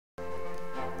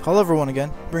Hello everyone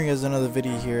again, bringing us another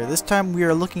video here. This time we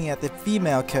are looking at the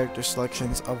female character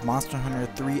selections of Monster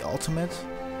Hunter 3 Ultimate.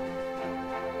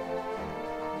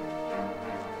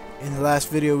 In the last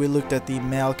video we looked at the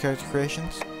male character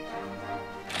creations.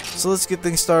 So let's get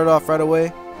things started off right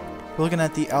away. We're looking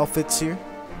at the outfits here.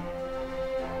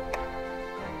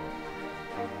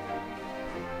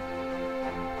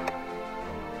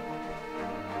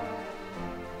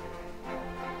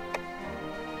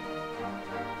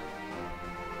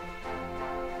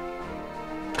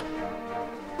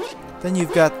 Then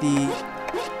you've got the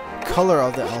color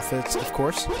of the outfits, of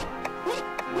course.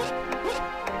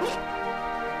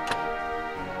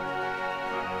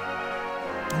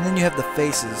 And then you have the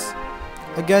faces.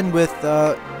 Again, with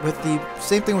the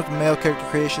same thing with the male character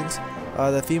creations,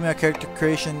 the female character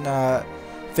creation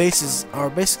faces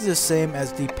are basically the same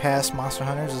as the past Monster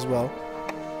Hunters as well.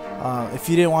 If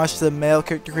you didn't watch the male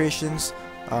character creations,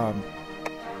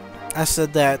 I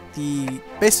said that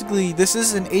basically this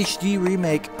is an HD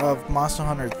remake of Monster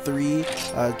Hunter 3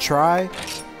 Tri,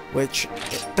 which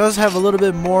does have a little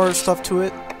bit more stuff to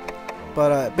it,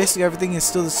 but basically everything is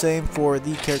still the same for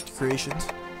the character creations,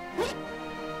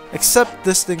 except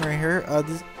this thing right here.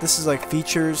 This is like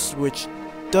features, which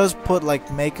does put like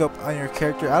makeup on your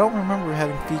character. I don't remember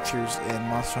having features in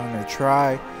Monster Hunter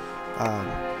Tri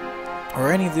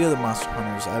or any of the other Monster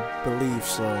Hunters. I believe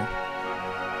so.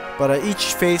 But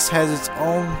each face has its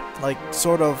own like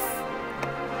sort of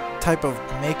type of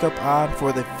makeup on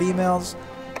for the females.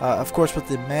 Of course, with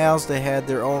the males, they had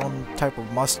their own type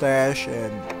of mustache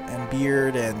and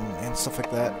beard and stuff like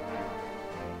that.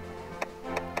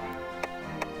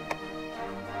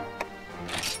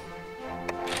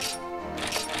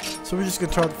 So we're just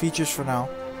gonna turn on the features for now.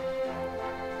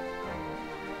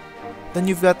 Then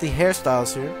you've got the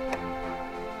hairstyles here.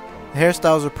 The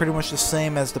hairstyles are pretty much the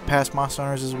same as the past Monster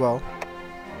Hunters as well.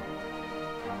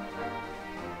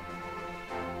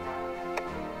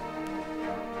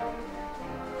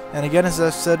 And again, as I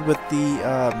said with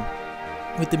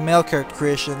the male character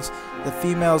creations, the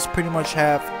females pretty much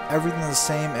have everything the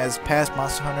same as past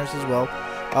Monster Hunters as well.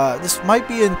 This might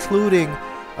be including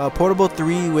Portable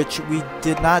 3, which we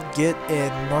did not get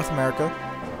in North America.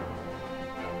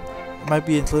 Might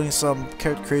be including some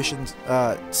character creation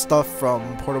stuff from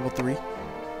Portable 3.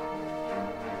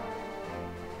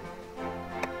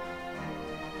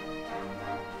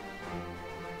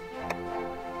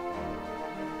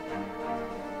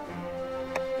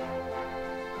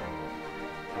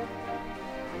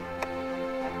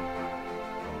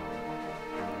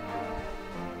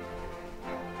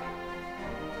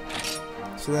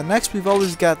 So then next we've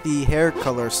always got the hair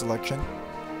color selection.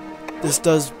 This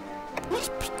does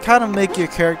kind of make your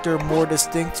character more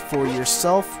distinct for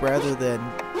yourself rather than,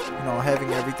 you know,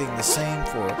 having everything the same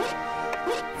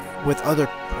with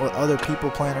other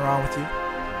people playing around with you.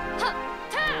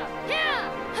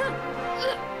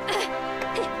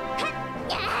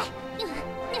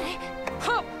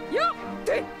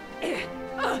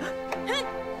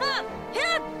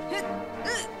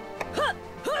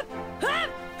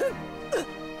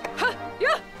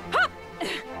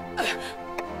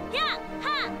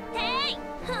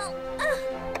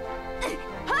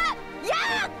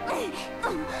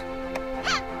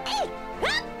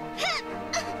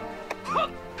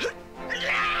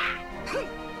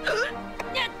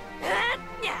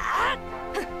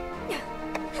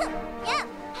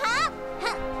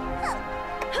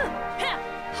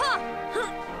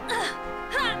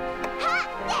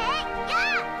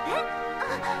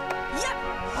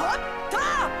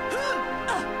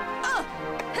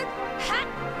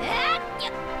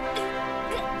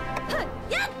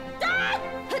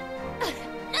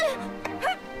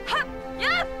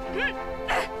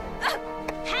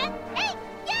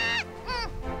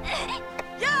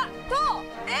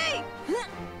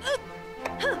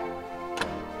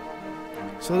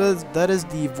 So that is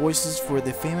the voices for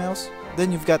the females.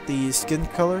 Then you've got the skin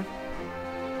color.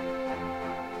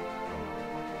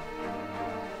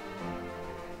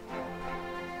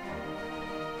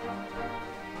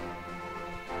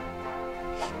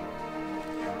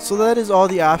 So that is all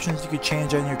the options you could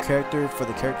change on your character for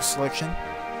the character selection.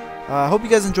 I hope you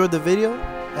guys enjoyed the video,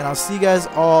 and I'll see you guys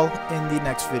all in the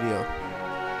next video.